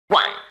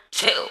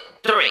2,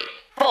 3,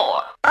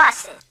 4.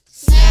 Bust it.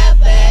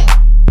 Snapback,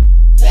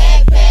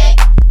 backpack,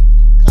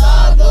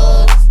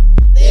 cargos.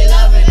 They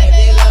loving that,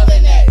 they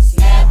loving that.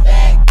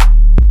 Snapback,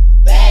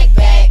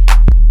 backpack,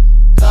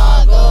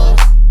 cargos.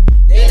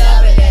 They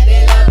loving that,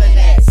 they loving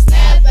that.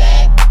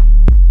 Snapback,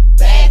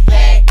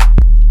 backpack,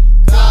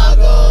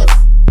 cargos.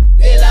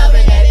 They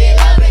loving that, they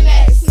loving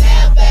that.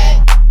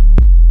 Snapback,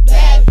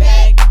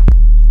 backpack,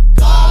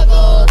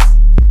 cargos.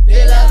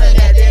 They loving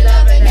that, they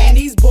loving that. Man,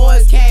 these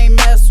boys can't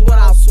mess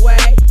without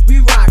swag. We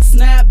rock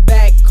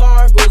snapback,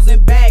 cargos,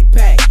 and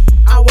backpack.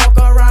 I walk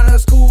around the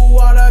school,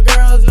 all the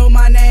girls know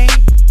my name.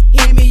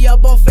 Hit me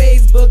up on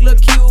Facebook, look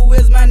Q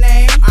is my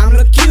name. I'm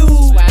the Q.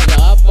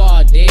 Swagger up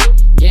all day,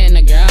 getting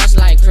the girls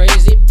like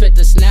crazy. Put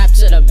the snap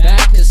to the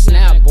back, cause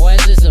snap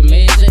boys is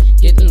amazing.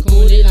 Get them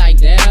coolie like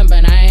them,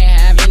 but I ain't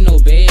having no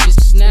babies.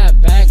 Snap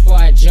back,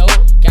 boy, Joe,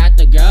 got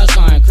the girls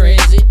going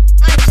crazy.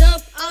 I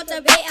jump out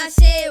the bait, I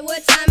said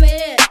what time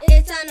it is.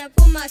 It's time to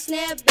put my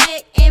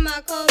snapback and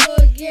my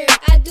cargo gear.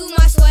 I do my